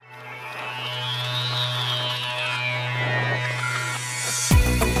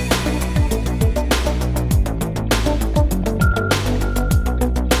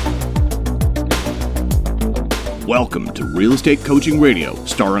Welcome to Real Estate Coaching Radio,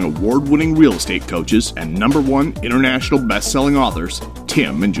 starring award-winning real estate coaches and #1 international best-selling authors,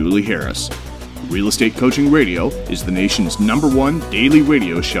 Tim and Julie Harris. Real Estate Coaching Radio is the nation's #1 daily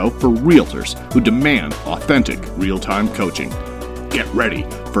radio show for realtors who demand authentic, real-time coaching. Get ready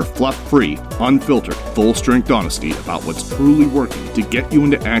for fluff-free, unfiltered, full-strength honesty about what's truly working to get you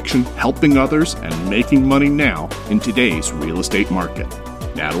into action, helping others, and making money now in today's real estate market.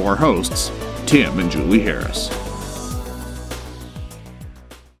 Now to our hosts, Tim and Julie Harris.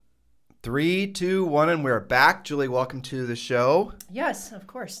 3, 2, 1, and we're back. Julie, welcome to the show. Yes, of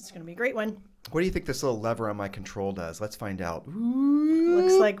course. It's going to be a great one. What do you think this little lever on my control does? Let's find out.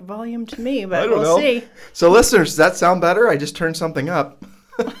 Looks like volume to me, but we'll see. So listeners, does that sound better? I just turned something up.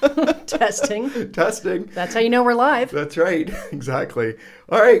 Testing. Testing. That's how you know we're live. That's right. Exactly.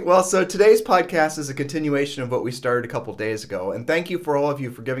 All right. Well, so today's podcast is a continuation of what we started a couple days ago. And thank you for all of you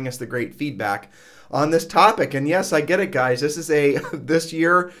for giving us the great feedback on this topic. And yes, I get it, guys. This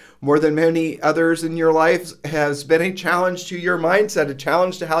year, more than many others in your life, has been a challenge to your mindset, a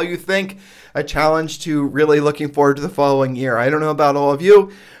challenge to how you think, a challenge to really looking forward to the following year. I don't know about all of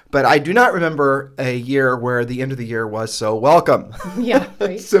you, but I do not remember a year where the end of the year was so welcome. Yeah,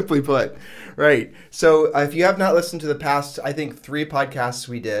 right. Simply put. Right. So if you have not listened to the past, I think 3 podcasts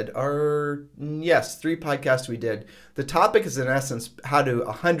we did, the topic is in essence how to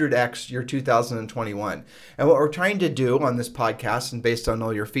 100x your 2021. And what we're trying to do on this podcast, and based on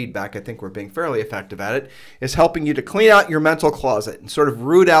all your feedback, I think we're being fairly effective at it, is helping you to clean out your mental closet and sort of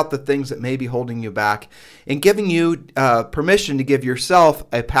root out the things that may be holding you back and giving you permission to give yourself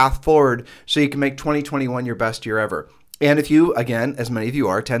a path forward so you can make 2021 your best year ever. And if you, again, as many of you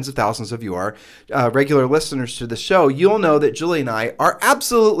are, tens of thousands of you are, regular listeners to the show, you'll know that Julie and I are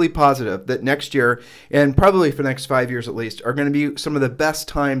absolutely positive that next year, and probably for the next 5 years at least, are going to be some of the best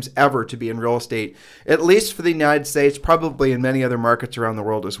times ever to be in real estate, at least for the United States, probably in many other markets around the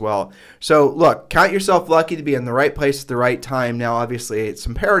world as well. So look, count yourself lucky to be in the right place at the right time. Now, obviously, it's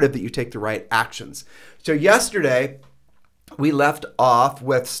imperative that you take the right actions. So yesterday, we left off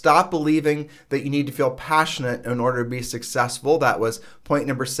with stop believing that you need to feel passionate in order to be successful. That was point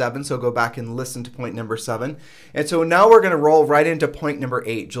number 7. So go back and listen to point number 7. And so now we're going to roll right into point number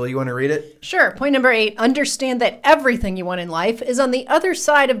 8. Julie, you want to read it? Sure. Point number 8, understand that everything you want in life is on the other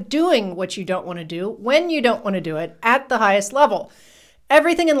side of doing what you don't want to do when you don't want to do it at the highest level.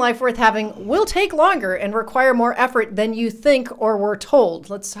 Everything in life worth having will take longer and require more effort than you think or were told.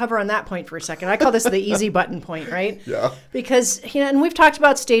 Let's hover on that point for a second. I call this the easy button point, right? Yeah. Because, and we've talked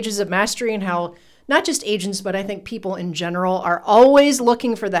about stages of mastery and how not just agents, but I think people in general are always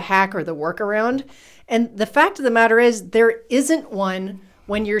looking for the hack or the workaround. And the fact of the matter is there isn't one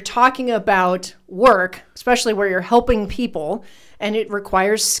when you're talking about work, especially where you're helping people, and it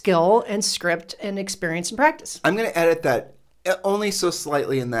requires skill and script and experience and practice. I'm going to edit that only so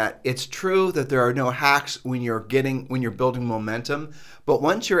slightly in that it's true that there are no hacks when you're building momentum. But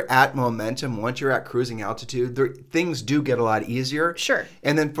once you're at momentum, once you're at cruising altitude, things do get a lot easier. Sure.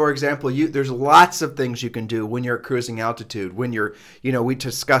 And then, for example, there's lots of things you can do when you're at cruising altitude. When you're, we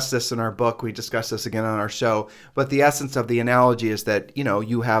discuss this in our book, we discuss this again on our show. But the essence of the analogy is that,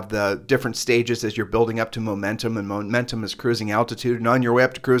 you have the different stages as you're building up to momentum, and momentum is cruising altitude. And on your way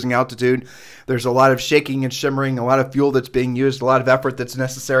up to cruising altitude, there's a lot of shaking and shimmering, a lot of fuel that's being used, a lot of effort that's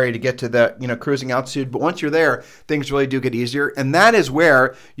necessary to get to the, cruising altitude. But once you're there, things really do get easier. And that is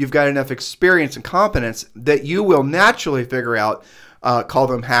where you've got enough experience and competence that you will naturally figure out, call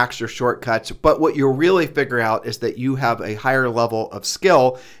them hacks or shortcuts. But what you'll really figure out is that you have a higher level of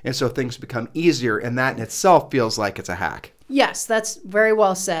skill, and so things become easier, and that in itself feels like it's a hack. Yes, that's very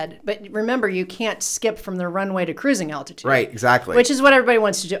well said. But remember, you can't skip from the runway to cruising altitude. Right, exactly. Which is what everybody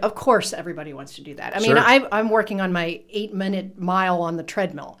wants to do. Of course, everybody wants to do that. I mean, Sure. I'm working on my 8-minute mile on the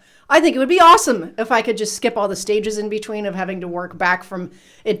treadmill. I think it would be awesome if I could just skip all the stages in between of having to work back from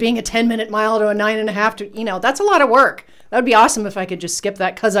it being a 10-minute mile to a 9.5 to, that's a lot of work. That would be awesome if I could just skip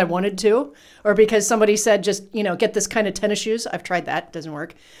that because I wanted to, or because somebody said just, get this kind of tennis shoes. I've tried that. It doesn't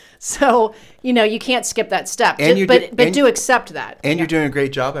work. So, you can't skip that step. But do accept that. And you're doing a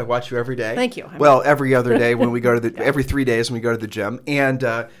great job. I watch you every day. Thank you. Well, every other day when we go to every 3 days when we go to the gym. And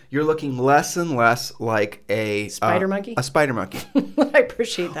you're looking less and less like a spider monkey. A spider monkey. I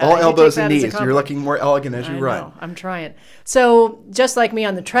appreciate that. All elbows and knees. You're looking more elegant as you run. Know. I'm trying. So just like me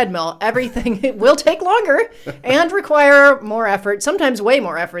on the treadmill, everything will take longer and require more effort, sometimes way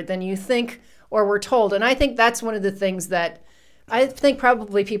more effort than you think or were told. And I think that's one of the things that I think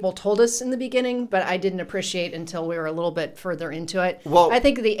probably people told us in the beginning, but I didn't appreciate until we were a little bit further into it. Well, I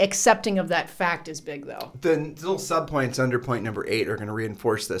think the accepting of that fact is big, though. The little subpoints under point number 8 are going to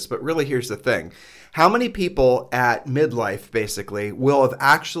reinforce this. But really, here's the thing. How many people at midlife, basically, will have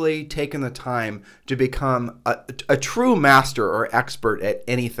actually taken the time to become a true master or expert at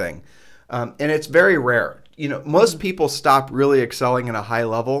anything? And it's very rare. Most people stop really excelling at a high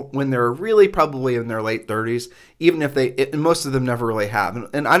level when they're really probably in their late 30s, even if and most of them never really have.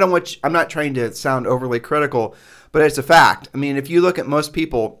 And I'm not trying to sound overly critical, but it's a fact. I mean, if you look at most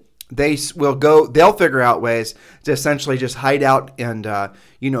people, they'll figure out ways to essentially just hide out and,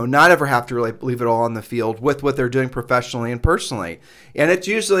 not ever have to really leave it all on the field with what they're doing professionally and personally. And it's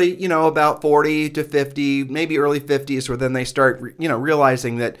usually, about 40 to 50, maybe early 50s, where then they start,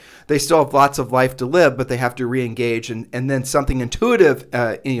 realizing that they still have lots of life to live, but they have to re-engage. And then something intuitive,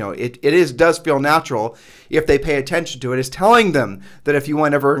 does feel natural if they pay attention to it, is telling them that if you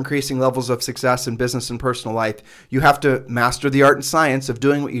want ever increasing levels of success in business and personal life, you have to master the art and science of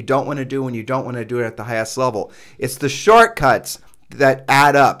doing what you don't want to do when you don't want to do it at the highest level. It's the shortcuts that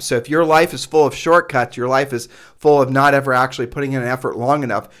add up. So if your life is full of shortcuts, your life is full of not ever actually putting in an effort long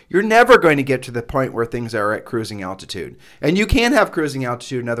enough, you're never going to get to the point where things are at cruising altitude. And you can have cruising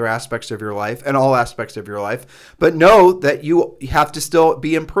altitude in other aspects of your life and all aspects of your life, but know that you have to still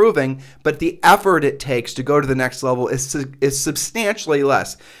be improving, but the effort it takes to go to the next level is substantially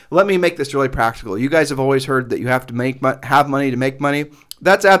less. Let me make this really practical. You guys have always heard that you have to have money to make money.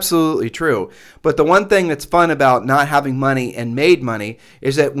 That's absolutely true. But the one thing that's fun about not having money and made money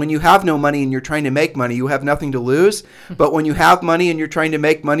is that when you have no money and you're trying to make money, you have nothing to lose. But when you have money and you're trying to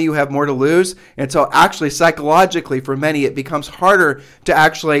make money, you have more to lose. And so actually, psychologically, for many, it becomes harder to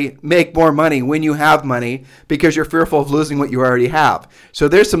actually make more money when you have money because you're fearful of losing what you already have. So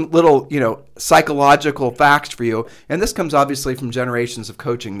there's some little, psychological facts for you. And this comes obviously from generations of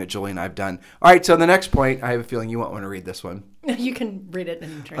coaching that Julie and I have done. All right, so the next point, I have a feeling you won't want to read this one. You can read it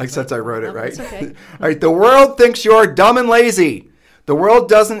and translate. Since I wrote it, right? That's okay. All right. The world thinks you're dumb and lazy. The world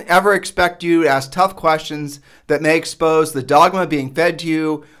doesn't ever expect you to ask tough questions that may expose the dogma being fed to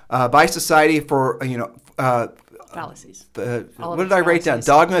you by society for, fallacies. What did I write down?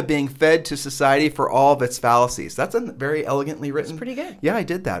 Dogma being fed to society for all of its fallacies. That's very elegantly written. That's pretty good. Yeah, I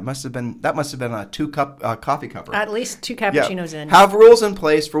did that. That must have been a 2-cup coffee cupper. At least 2 cappuccinos in. Have rules in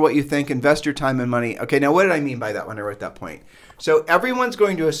place for what you think. Invest your time and money. Okay, now what did I mean by that when I wrote that point? So everyone's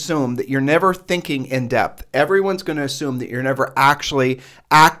going to assume that you're never thinking in depth. Everyone's going to assume that you're never actually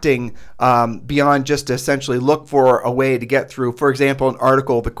acting beyond just to essentially look for a way to get through, for example, an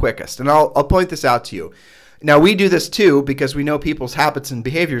article the quickest. And I'll point this out to you. Now, we do this too because we know people's habits and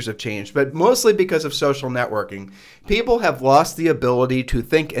behaviors have changed, but mostly because of social networking. People have lost the ability to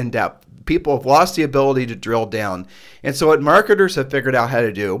think in depth. People have lost the ability to drill down. And so what marketers have figured out how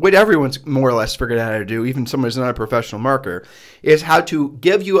to do, what everyone's more or less figured out how to do, even someone who's not a professional marketer, is how to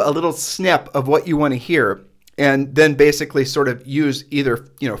give you a little snip of what you want to hear and then basically sort of use either,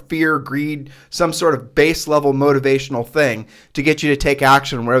 fear, greed, some sort of base level motivational thing to get you to take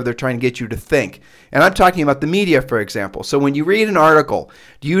action wherever they're trying to get you to think. And I'm talking about the media, for example. So when you read an article,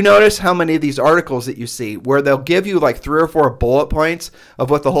 do you notice how many of these articles that you see where they'll give you like 3 or 4 bullet points of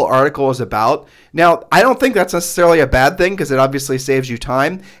what the whole article is about? Now, I don't think that's necessarily a bad thing because it obviously saves you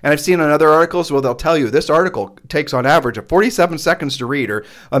time. And I've seen in other articles where they'll tell you this article takes on average of 47 seconds to read or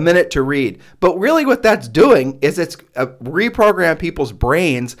a minute to read. But really what that's doing is it's reprogram people's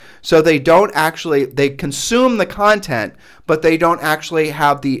brains so they consume the content, but they don't actually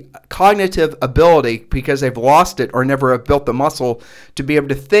have the cognitive ability because they've lost it or never have built the muscle to be able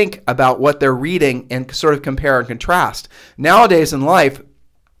to think about what they're reading and sort of compare and contrast. Nowadays in life,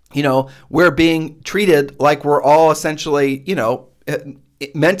 we're being treated like we're all essentially,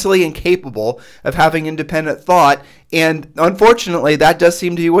 mentally incapable of having independent thought. And unfortunately, that does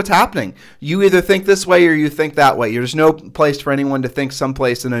seem to be what's happening. You either think this way or you think that way. There's no place for anyone to think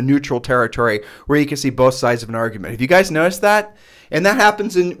someplace in a neutral territory where you can see both sides of an argument. Have you guys noticed that? And that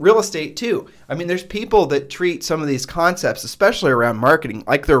happens in real estate too. I mean, there's people that treat some of these concepts, especially around marketing,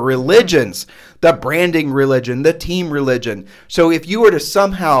 like they're religions, the branding religion, the team religion. So if you were to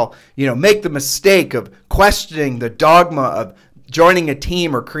somehow, make the mistake of questioning the dogma of joining a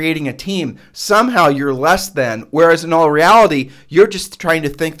team or creating a team, somehow you're less than, whereas in all reality, you're just trying to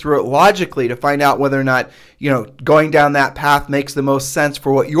think through it logically to find out whether or not, going down that path makes the most sense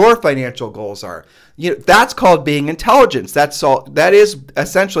for what your financial goals are. That's called being intelligence. That is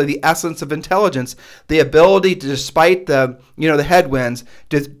essentially the essence of intelligence, the ability to, despite the headwinds,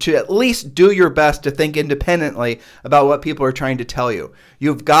 to at least do your best to think independently about what people are trying to tell you.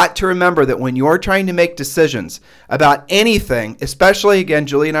 You've got to remember that when you're trying to make decisions about anything, especially, again,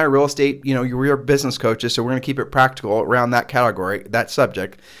 Julie and I are real estate, we're business coaches, so we're going to keep it practical around that category, that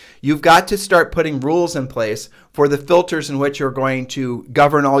subject. You've got to start putting rules in place for the filters in which you're going to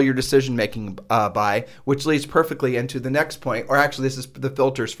govern all your decision making by, which leads perfectly into the next point. Or actually, this is the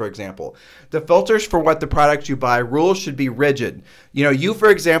filters, for example. The filters for what the product you buy, rules should be rigid. You, for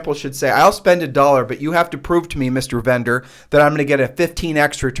example, should say, I'll spend $1, but you have to prove to me, Mr. Vendor, that I'm going to get a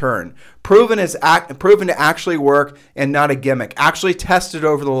 15x return. Proven to actually work and not a gimmick. Actually tested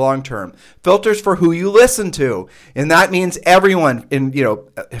over the long term. Filters for who you listen to. And that means everyone in,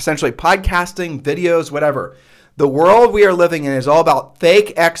 essentially podcasting, videos, whatever. The world we are living in is all about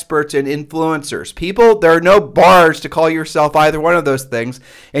fake experts and influencers. People, there are no bars to call yourself either one of those things.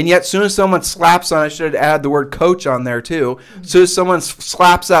 And yet, as soon as someone slaps on, I should add the word coach on there too. As soon as someone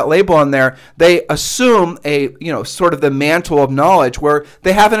slaps that label on there, they assume sort of the mantle of knowledge where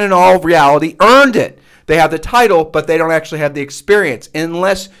they haven't in all reality earned it. They have the title, but they don't actually have the experience.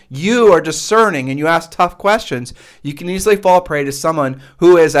 Unless you are discerning and you ask tough questions, you can easily fall prey to someone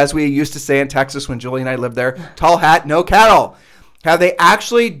who is, as we used to say in Texas when Julie and I lived there, tall hat, no cattle. Have they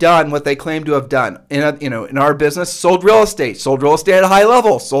actually done what they claim to have done? In our business, sold real estate at a high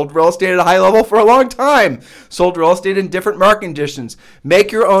level, sold real estate at a high level for a long time, sold real estate in different market conditions.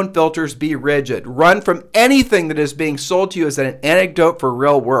 Make your own filters, be rigid. Run from anything that is being sold to you as an anecdote for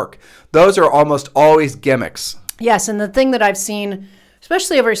real work. Those are almost always gimmicks. Yes, and the thing that I've seen,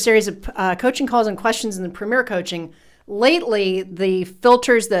 especially over a series of coaching calls and questions in the Premier Coaching, lately, the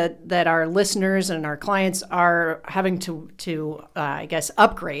filters that our listeners and our clients are having to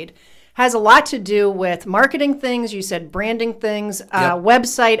upgrade has a lot to do with marketing things. You said branding things,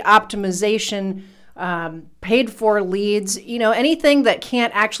 website optimization, paid for leads, anything that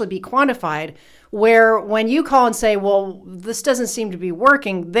can't actually be quantified. Where when you call and say, well, this doesn't seem to be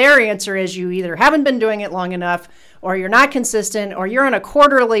working, their answer is you either haven't been doing it long enough, or you're not consistent, or you're on a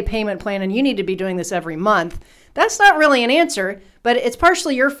quarterly payment plan and you need to be doing this every month. That's not really an answer, but it's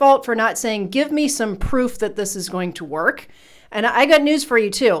partially your fault for not saying, give me some proof that this is going to work. And I got news for you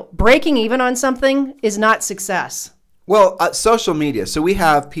too. Breaking even on something is not success. Well, social media. So we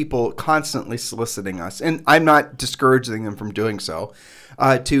have people constantly soliciting us, and I'm not discouraging them from doing so,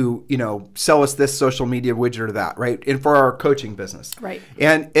 to sell us this social media widget or that, right? And for our coaching business, right?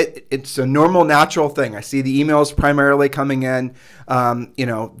 And it's a normal, natural thing. I see the emails primarily coming in.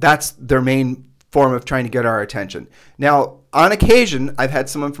 That's their main form of trying to get our attention. Now, on occasion, I've had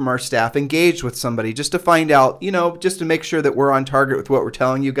someone from our staff engage with somebody just to find out, just to make sure that we're on target with what we're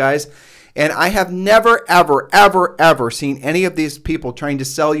telling you guys. And I have never, ever, ever, ever seen any of these people trying to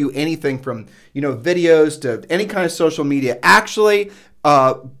sell you anything from, videos to any kind of social media actually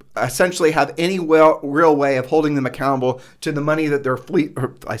essentially have any real way of holding them accountable to the money that they're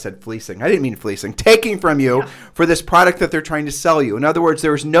fleecing. I didn't mean fleecing. Taking from you for this product that they're trying to sell you. In other words,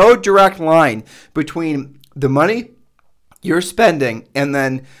 there's no direct line between the money you're spending and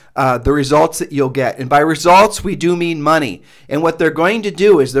then the results that you'll get. And by results, we do mean money. And what they're going to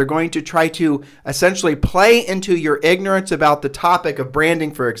do is they're going to try to essentially play into your ignorance about the topic of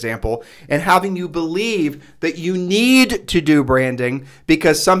branding, for example, and having you believe that you need to do branding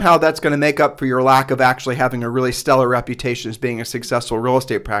because somehow that's going to make up for your lack of actually having a really stellar reputation as being a successful real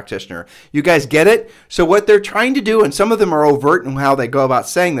estate practitioner. You guys get it? So what they're trying to do, and some of them are overt in how they go about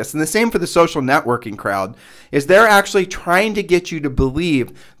saying this, and the same for the social networking crowd, is they're actually trying to get you to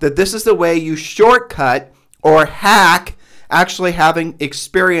believe that this is the way you shortcut or hack actually having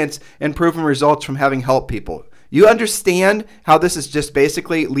experience and proven results from having helped people. You understand how this is just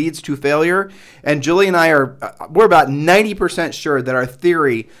basically leads to failure? And Julie and I we're about 90% sure that our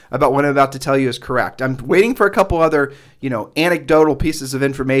theory about what I'm about to tell you is correct. I'm waiting for a couple other, anecdotal pieces of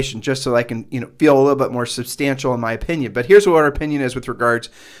information just so I can, feel a little bit more substantial in my opinion. But here's what our opinion is with regards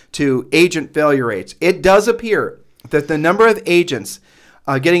to agent failure rates. It does appear that the number of agents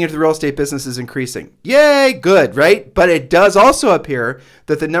getting into the real estate business is increasing. Yay, good, right? But it does also appear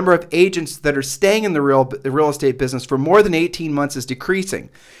that the number of agents that are staying in the real estate business for more than 18 months is decreasing.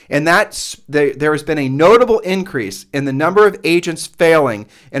 And there has been a notable increase in the number of agents failing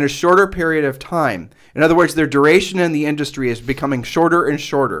in a shorter period of time. In other words, their duration in the industry is becoming shorter and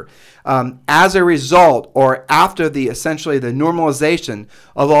shorter. as a result, or after essentially the normalization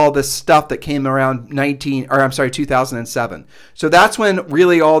of all this stuff that came around 2007. So that's when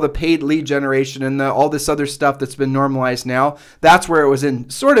really all the paid lead generation and all this other stuff that's been normalized now, that's where it was in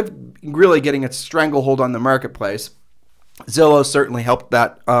sort of really getting its stranglehold on the marketplace. Zillow certainly helped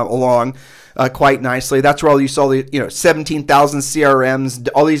that along quite nicely. That's where all you saw the 17,000 CRMs,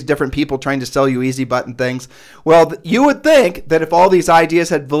 all these different people trying to sell you easy button things. Well, you would think that if all these ideas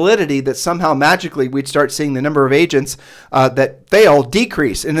had validity, that somehow magically we'd start seeing the number of agents that fail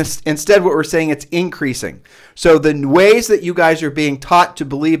decrease. And instead, what we're saying, it's increasing. So the ways that you guys are being taught to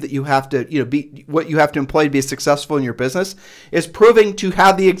believe that you have to, be what you have to employ to be successful in your business is proving to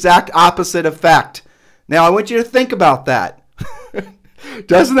have the exact opposite effect. Now, I want you to think about that.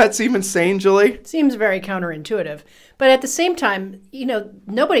 Doesn't that seem insane, Julie? It seems very counterintuitive. But at the same time,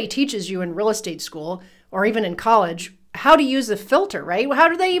 nobody teaches you in real estate school or even in college how to use a filter, right? How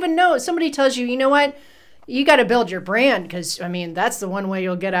do they even know? Somebody tells you, you know what? You got to build your brand because, that's the one way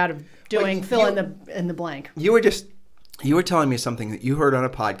you'll get out of doing fill in the blank. You were telling me something that you heard on a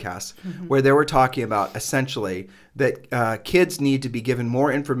podcast where they were talking about essentially that kids need to be given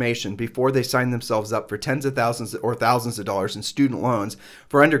more information before they sign themselves up for tens of thousands or thousands of dollars in student loans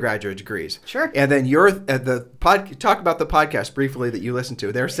for undergraduate degrees. Sure. And then talk about the podcast briefly that you listened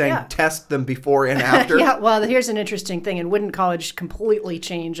to. They're saying test them before and after. Yeah, well, here's an interesting thing. And wouldn't college completely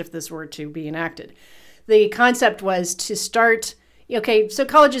change if this were to be enacted? The concept was to start, so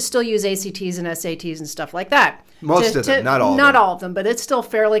colleges still use ACTs and SATs and stuff like that. Most of them, not all of them. Not all of them, but it's still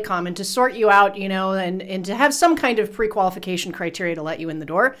fairly common to sort you out, and to have some kind of pre-qualification criteria to let you in the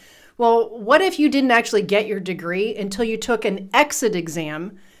door. Well, what if you didn't actually get your degree until you took an exit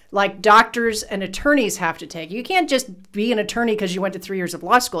exam like doctors and attorneys have to take? You can't just be an attorney because you went to 3 years of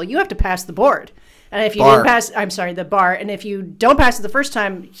law school. You have to pass the board. And if you didn't pass, the bar. And if you don't pass it the first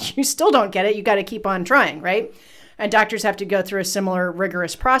time, you still don't get it. You got to keep on trying, right? And doctors have to go through a similar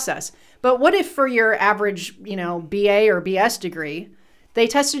rigorous process. But what if for your average, BA or BS degree, they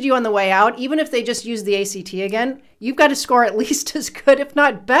tested you on the way out, even if they just use the ACT again, you've got to score at least as good, if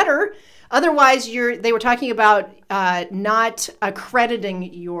not better. Otherwise, they were talking about not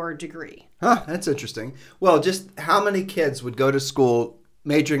accrediting your degree. Huh, that's interesting. Well, just how many kids would go to school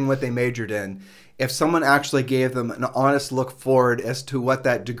majoring what they majored in if someone actually gave them an honest look forward as to what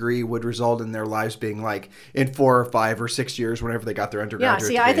that degree would result in their lives being like in 4 or 5 or 6 years whenever they got their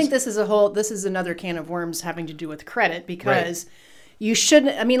undergraduate degrees. I think this is another can of worms having to do with credit because you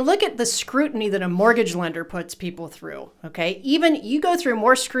shouldn't, look at the scrutiny that a mortgage lender puts people through, okay? Even you go through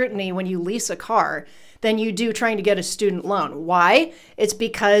more scrutiny when you lease a car than you do trying to get a student loan. Why? It's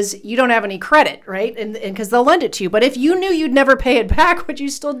because you don't have any credit, right? And because they'll lend it to you. But if you knew you'd never pay it back, would you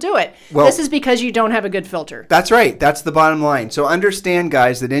still do it? Well, this is because you don't have a good filter. That's right. That's the bottom line. So understand,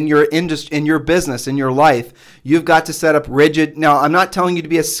 guys, that in your industry, in your business, in your life, you've got to set up rigid. Now, I'm not telling you to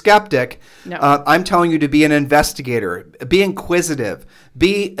be a skeptic. No. I'm telling you to be an investigator, be inquisitive,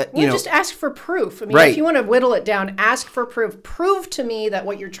 just ask for proof. If you want to whittle it down, ask for proof. Prove to me that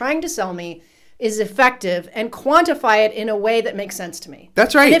what you're trying to sell me is effective and quantify it in a way that makes sense to me.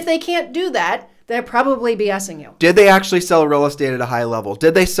 That's right. And if they can't do that, they're probably BSing you. Did they actually sell real estate at a high level?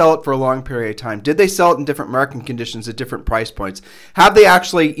 Did they sell it for a long period of time? Did they sell it in different market conditions at different price points? Have they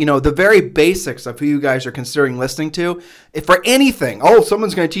actually, the very basics of who you guys are considering listening to? If for anything,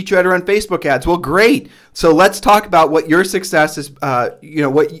 someone's going to teach you how to run Facebook ads. Well, great. So let's talk about what your success is,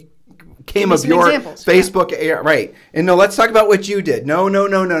 what came of your Facebook, right? And no, let's talk about what you did. No.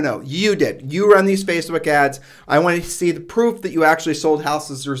 You did. You run these Facebook ads. I want to see the proof that you actually sold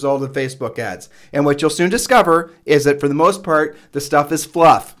houses as a result of Facebook ads. And what you'll soon discover is that for the most part, the stuff is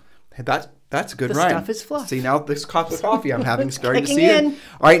fluff. That's a good rhyme. The stuff is fluff. See, now this cup of coffee I'm having starting to see in. it.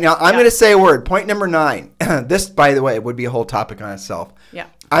 All right, now I'm going to say a word. Point number 9. This, by the way, would be a whole topic on itself. Yeah.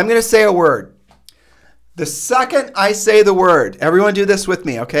 I'm going to say a word. The second I say the word, everyone do this with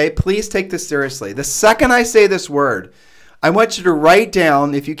me, okay? Please take this seriously. The second I say this word, I want you to write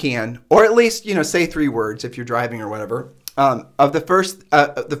down, if you can, or at least, say 3 words if you're driving or whatever, of the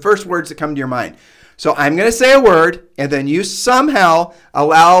first words that come to your mind. So I'm going to say a word, and then you somehow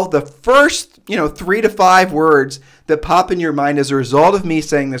allow the first, 3 to 5 words that pop in your mind as a result of me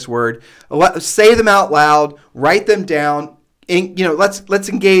saying this word. Say them out loud, write them down. Let's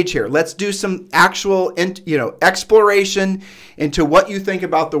engage here. Let's do some actual, exploration into what you think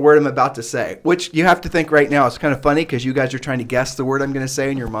about the word I'm about to say, which you have to think right now. It's kind of funny because you guys are trying to guess the word I'm going to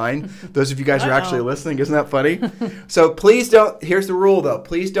say in your mind. Those of you guys who are actually listening, isn't that funny? So please don't, here's the rule though.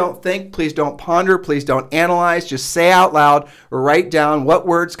 Please don't think, please don't ponder, please don't analyze. Just say out loud or write down what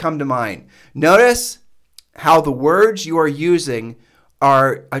words come to mind. Notice how the words you are using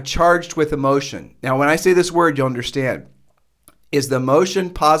are charged with emotion. Now, when I say this word, you'll understand. Is the emotion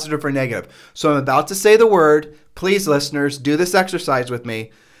positive or negative? So I'm about to say the word. Please, listeners, do this exercise with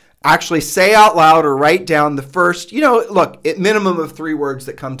me. Actually say out loud or write down the first, look, at minimum of 3 words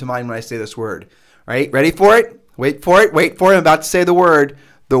that come to mind when I say this word. All right, ready for it? Wait for it. I'm about to say the word.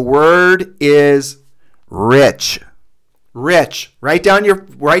 The word is rich. Rich. Write down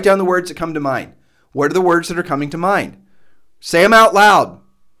the words that come to mind. What are the words that are coming to mind? Say them out loud.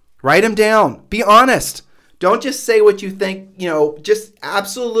 Write them down. Be honest. Don't just say what you think, just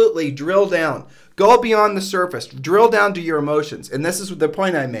absolutely drill down. Go beyond the surface. Drill down to your emotions. And this is the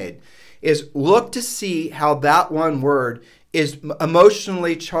point I made, is look to see how that one word is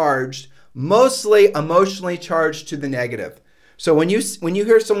emotionally charged, mostly emotionally charged to the negative. So when you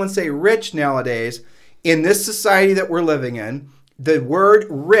hear someone say rich nowadays, in this society that we're living in, the word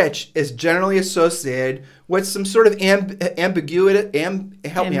rich is generally associated with some sort of ambiguity.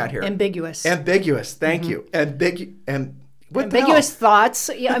 Help me out here. Ambiguous. Ambiguous. Thank you. Ambiguous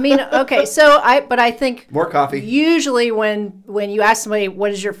thoughts. Yeah, I mean, okay. But I think more coffee. Usually, when you ask somebody what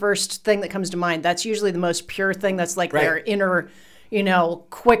is your first thing that comes to mind, that's usually the most pure thing. That's like their inner,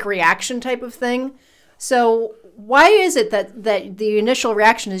 quick reaction type of thing. So why is it that the initial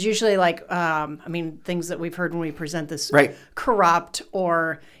reaction is usually like, things that we've heard when we present this, corrupt,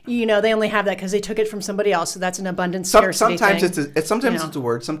 or, they only have that because they took it from somebody else. So that's an abundance scarcity sometimes thing. It's a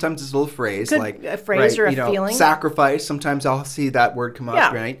word. Sometimes it's a little phrase. Like a phrase or a feeling. Sacrifice. Sometimes I'll see that word come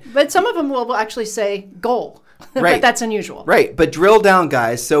up, right? But some of them will actually say goal. Right. But that's unusual. Right. But drill down,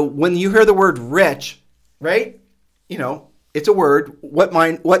 guys. So when you hear the word rich, right? It's a word.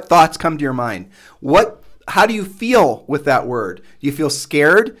 What thoughts come to your mind? How do you feel with that word? Do you feel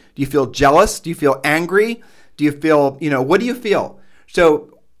scared? Do you feel jealous? Do you feel angry? Do you feel, what do you feel?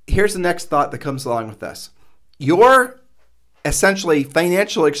 So here's the next thought that comes along with this. Your essentially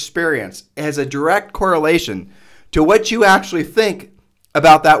financial experience has a direct correlation to what you actually think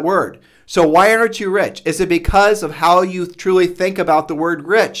about that word. So why aren't you rich? Is it because of how you truly think about the word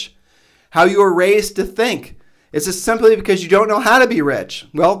rich? How you were raised to think? Is it simply because you don't know how to be rich?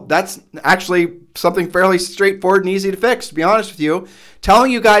 Well, that's actually something fairly straightforward and easy to fix, to be honest with you.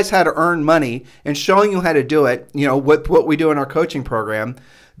 Telling you guys how to earn money and showing you how to do it, with what we do in our coaching program,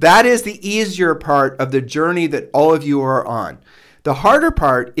 that is the easier part of the journey that all of you are on. The harder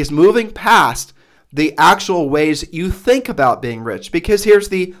part is moving past the actual ways that you think about being rich, because here's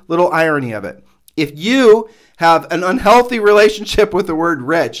the little irony of it. If you have an unhealthy relationship with the word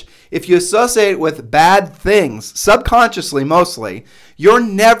rich, if you associate it with bad things, subconsciously mostly, you're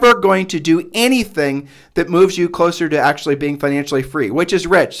never going to do anything that moves you closer to actually being financially free, which is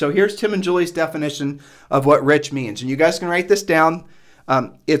rich. So here's Tim and Julie's definition of what rich means. And you guys can write this down.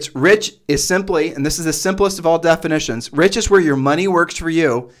 It's rich is simply, and this is the simplest of all definitions, rich is where your money works for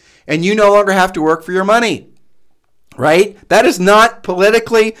you and you no longer have to work for your money. Right? That is not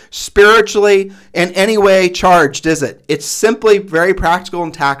politically, spiritually, in any way charged, is it? It's simply very practical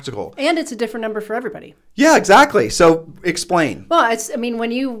and tactical. And it's a different number for everybody. Yeah, exactly. So explain. Well,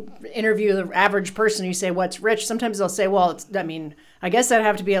 when you interview the average person, you say, what's rich? Sometimes they'll say, I guess that'd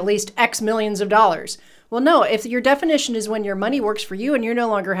have to be at least X millions of dollars. Well, no, if your definition is when your money works for you and you're no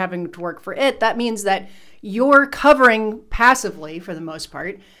longer having to work for it, that means that you're covering passively, for the most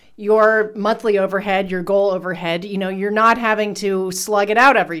part, your monthly overhead, your goal overhead. You're not having to slug it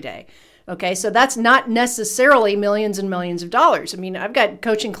out every day. Okay, so that's not necessarily millions and millions of dollars. I've got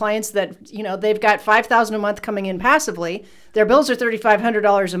coaching clients that, they've got $5,000 a month coming in passively. Their bills are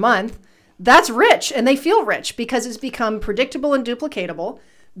 $3,500 a month. That's rich, and they feel rich because it's become predictable and duplicatable.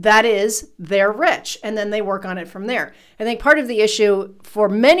 That is, they're rich, and then they work on it from there. I think part of the issue for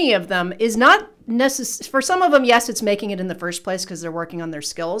many of them is not for some of them, yes, it's making it in the first place because they're working on their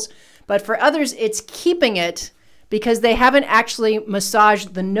skills. But for others, it's keeping it because they haven't actually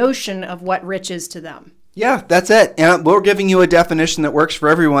massaged the notion of what rich is to them. Yeah, that's it. And we're giving you a definition that works for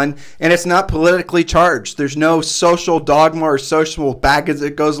everyone, and it's not politically charged. There's no social dogma or social baggage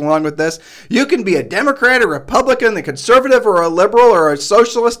that goes along with this. You can be a Democrat, a Republican, a conservative, or a liberal, or a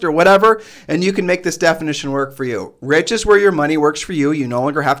socialist, or whatever, and you can make this definition work for you. Rich is where your money works for you. You no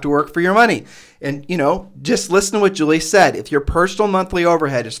longer have to work for your money. And, just listen to what Julie said. If your personal monthly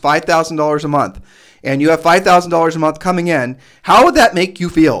overhead is $5,000 a month, and you have $5,000 a month coming in, how would that make you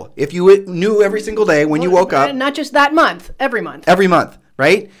feel if you knew every single day when you woke up? Not just that month, every month. Every month,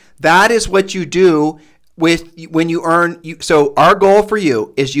 right? That is what you do when you earn. So our goal for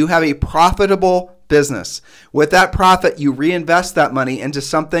you is you have a profitable business. With that profit, you reinvest that money into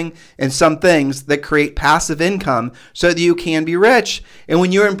some things that create passive income so that you can be rich. And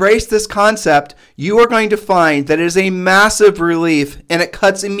when you embrace this concept, you are going to find that it is a massive relief, and it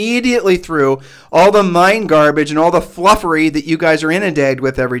cuts immediately through all the mind garbage and all the fluffery that you guys are inundated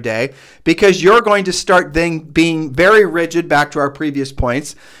with every day, because you're going to start then being very rigid, back to our previous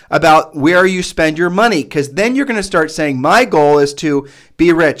points, about where you spend your money. Because then you're going to start saying, my goal is to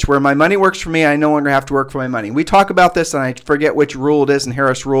be rich, where my money works for me. I no longer have to work for my money. We talk about this, and I forget which rule it is in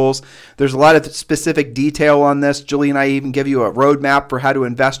Harris Rules. There's a lot of specific detail on this. Julie and I even give you a roadmap for how to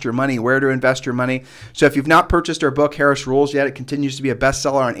invest your money, where to invest your money. So if you've not purchased our book, Harris Rules, yet, it continues to be a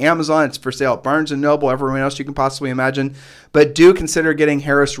bestseller on Amazon. It's for sale at Barnes & Noble, everyone else you can possibly imagine. But do consider getting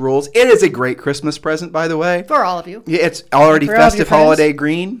Harris Rules. It is a great Christmas present, by the way. For all of you. Yeah, it's already festive holiday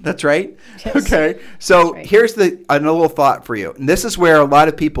green. That's right. Yes. Okay. So right. Here's a little thought for you. And this is where a lot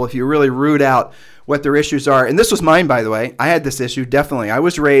of people, if you really root out what their issues are, and this was mine, by the way. I had this issue, definitely. I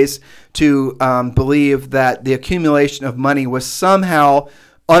was raised to believe that the accumulation of money was somehow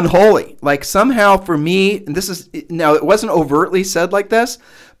unholy. Like somehow for me, and this is, now it wasn't overtly said like this,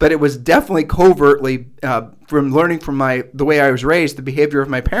 but it was definitely covertly from learning from the way I was raised, the behavior of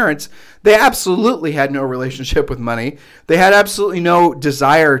my parents. They absolutely had no relationship with money. They had absolutely no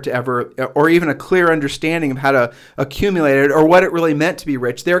desire to ever, or even a clear understanding of how to accumulate it or what it really meant to be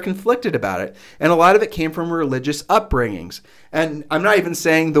rich. They were conflicted about it. And a lot of it came from religious upbringings. And I'm not even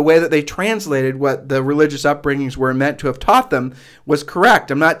saying the way that they translated what the religious upbringings were meant to have taught them was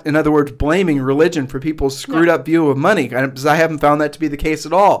correct. I'm not, in other words, blaming religion for people's screwed up view of money, because I haven't found that to be the case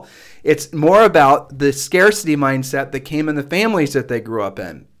at all. It's more about the scarcity mindset that came in the families that they grew up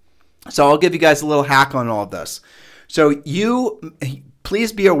in. So I'll give you guys a little hack on all of this. So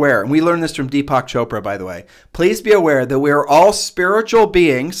please be aware, and we learned this from Deepak Chopra, by the way. Please be aware that we are all spiritual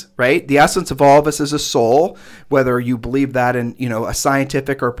beings, right? The essence of all of us is a soul, whether you believe that in, a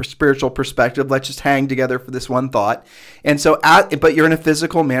scientific or spiritual perspective. Let's just hang together for this one thought. And so, but you're in a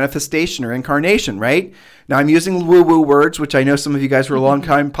physical manifestation or incarnation, right? Now, I'm using woo-woo words, which I know some of you guys who are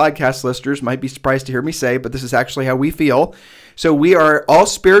long-time podcast listeners might be surprised to hear me say, but this is actually how we feel. So we are all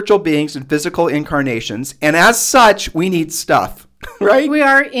spiritual beings in physical incarnations, and as such, we need stuff. Right? We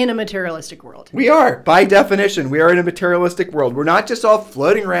are in a materialistic world. We are. By definition, we are in a materialistic world. We're not just all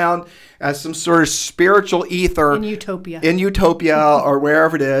floating around as some sort of spiritual ether. In utopia. In utopia or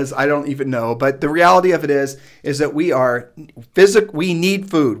wherever it is. I don't even know. But the reality of it is that we are we need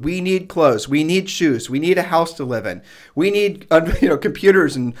food. We need clothes. We need shoes. We need a house to live in. We need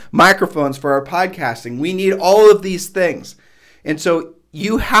computers and microphones for our podcasting. We need all of these things. And so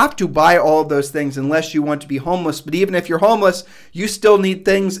you have to buy all of those things unless you want to be homeless. But even if you're homeless, you still need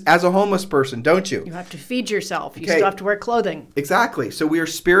things as a homeless person, don't you? You have to feed yourself. You still have to wear clothing. Exactly. So we are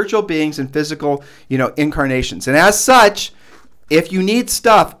spiritual beings in physical, incarnations. And as such, if you need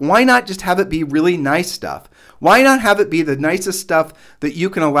stuff, why not just have it be really nice stuff? Why not have it be the nicest stuff that you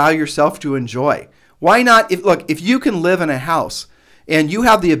can allow yourself to enjoy? Why not, if you can live in a house, and you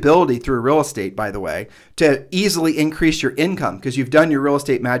have the ability through real estate, by the way, to easily increase your income because you've done your real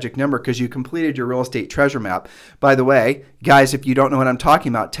estate magic number, because you completed your real estate treasure map. By the way, guys, if you don't know what I'm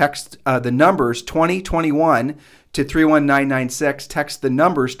talking about, text the numbers 2021 to 31996. Text the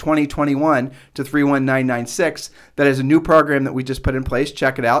numbers 2021 to 31996. That is a new program that we just put in place.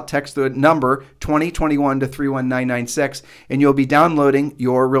 Check it out. Text the number 2021 to 31996, and you'll be downloading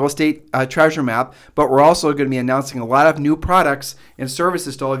your real estate treasure map. But we're also going to be announcing a lot of new products and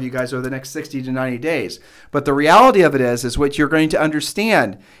services to all of you guys over the next 60 to 90 days. But the reality of it is what you're going to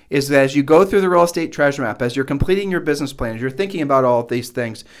understand is that as you go through the real estate treasure map, as you're completing your business plan, as you're thinking about all of these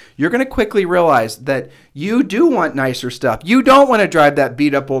things, you're going to quickly realize that you do want nicer stuff. You don't want to drive that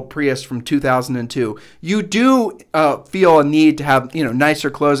beat up old Prius from 2002. You do feel a need to have, nicer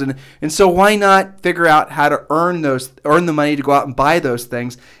clothes. And so why not figure out how to earn the money to go out and buy those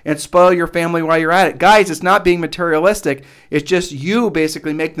things and spoil your family while you're at it? Guys, it's not being materialistic. It's just you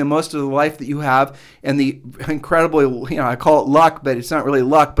basically making the most of the life that you have and the incredibly, I call it luck, but it's not really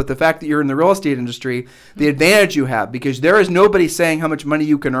luck, but the fact that you're in the real estate industry, the advantage you have, because there is nobody saying how much money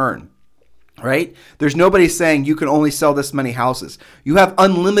you can earn. Right? There's nobody saying you can only sell this many houses. You have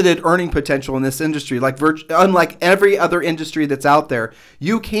unlimited earning potential in this industry. Unlike every other industry that's out there,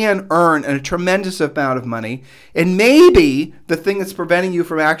 you can earn a tremendous amount of money. And maybe the thing that's preventing you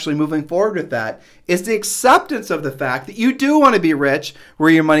from actually moving forward with that is the acceptance of the fact that you do want to be rich,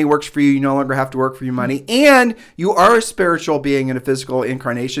 where your money works for you. You no longer have to work for your money. And you are a spiritual being in a physical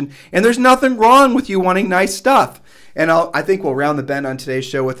incarnation. And there's nothing wrong with you wanting nice stuff. And I think we'll round the bend on today's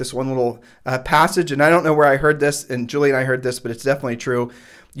show with this one little passage. And I don't know where I heard this, and Julie and I heard this, but it's definitely true.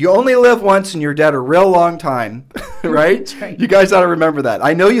 You only live once and you're dead a real long time, right? That's right. You guys ought to remember that.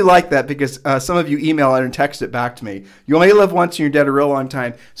 I know you like that because some of you email it and text it back to me. You only live once and you're dead a real long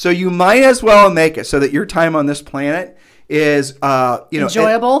time. So you might as well make it so that your time on this planet is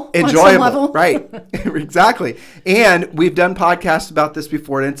enjoyable on some level. Right? Exactly. And we've done podcasts about this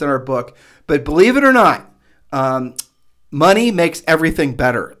before, and it's in our book. But believe it or not, money makes everything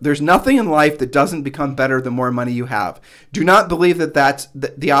better. There's nothing in life that doesn't become better the more money you have. Do not believe that that's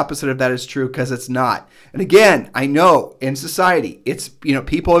the opposite of that is true, because it's not. And again, I know in society, it's,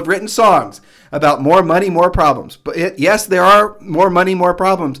 people have written songs about more money, more problems. But yes, there are more money, more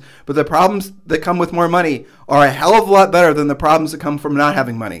problems. But the problems that come with more money are a hell of a lot better than the problems that come from not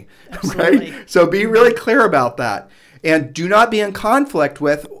having money. Absolutely. Right? So be really clear about that. And do not be in conflict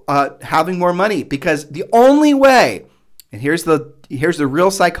with having more money, because the only way, and here's the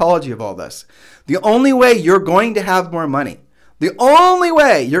real psychology of all this. The only way you're going to have more money, the only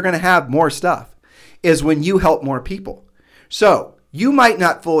way you're going to have more stuff is when you help more people. So you might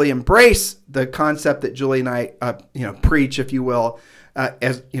not fully embrace the concept that Julie and I, preach, if you will, to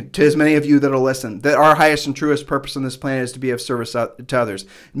as many of you that will listen, that our highest and truest purpose on this planet is to be of service to others.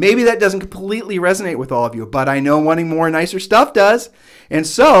 Maybe that doesn't completely resonate with all of you, but I know wanting more nicer stuff does. And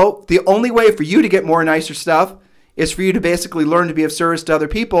so the only way for you to get more nicer stuff is for you to basically learn to be of service to other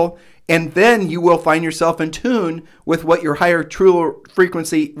people, and then you will find yourself in tune with what your higher true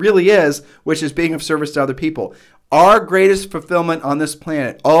frequency really is, which is being of service to other people. Our greatest fulfillment on this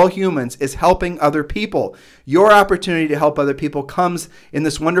planet, all humans, is helping other people. Your opportunity to help other people comes in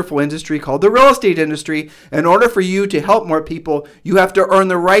this wonderful industry called the real estate industry. In order for you to help more people, you have to earn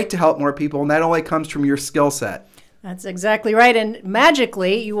the right to help more people, and that only comes from your skill set. That's exactly right. And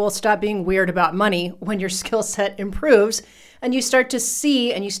magically, you will stop being weird about money when your skill set improves and you start to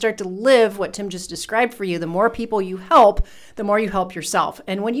see and you start to live what Tim just described for you. The more people you help, the more you help yourself.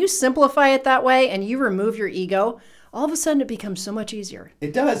 And when you simplify it that way and you remove your ego, all of a sudden it becomes so much easier.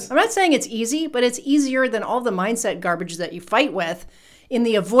 It does. I'm not saying it's easy, but it's easier than all the mindset garbage that you fight with in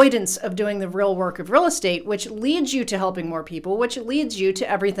the avoidance of doing the real work of real estate, which leads you to helping more people, which leads you to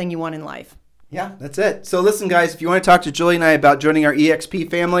everything you want in life. Yeah, that's it. So listen, guys, if you want to talk to Julie and I about joining our EXP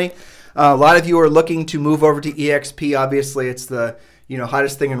family, a lot of you are looking to move over to EXP. Obviously, it's the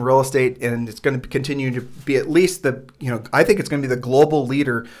hottest thing in real estate, and it's going to continue to be at least I think it's going to be the global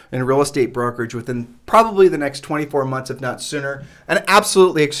leader in real estate brokerage within probably the next 24 months, if not sooner. An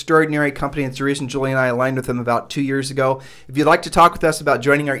absolutely extraordinary company. It's the reason Julie and I aligned with them about 2 years ago. If you'd like to talk with us about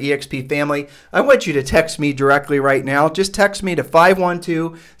joining our EXP family, I want you to text me directly right now. Just text me to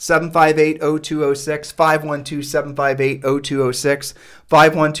 512-758-0206, 512-758-0206,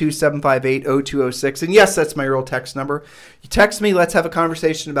 512-758-0206. And yes, that's my real text number. You text me, let's have a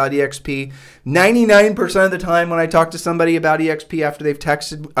conversation about EXP. 99% of the time when I talk to somebody about EXP after they've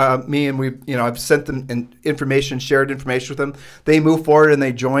texted me and I've sent them information, shared information with them, they move forward and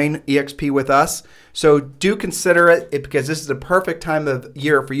they join EXP with us. So do consider it because this is the perfect time of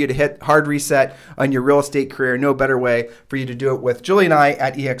year for you to hit hard reset on your real estate career. No better way for you to do it with Julie and I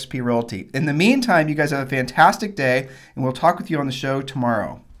at EXP Realty. In the meantime, you guys have a fantastic day, and we'll talk with you on the show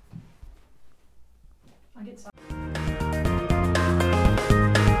tomorrow.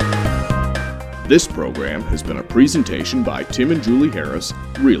 This program has been a presentation by Tim and Julie Harris,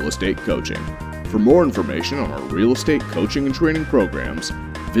 Real Estate Coaching. For more information on our real estate coaching and training programs,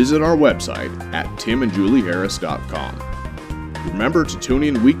 visit our website at timandjulieharris.com. Remember to tune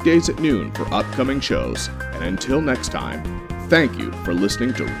in weekdays at noon for upcoming shows, and until next time, thank you for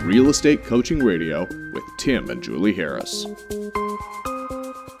listening to Real Estate Coaching Radio with Tim and Julie Harris.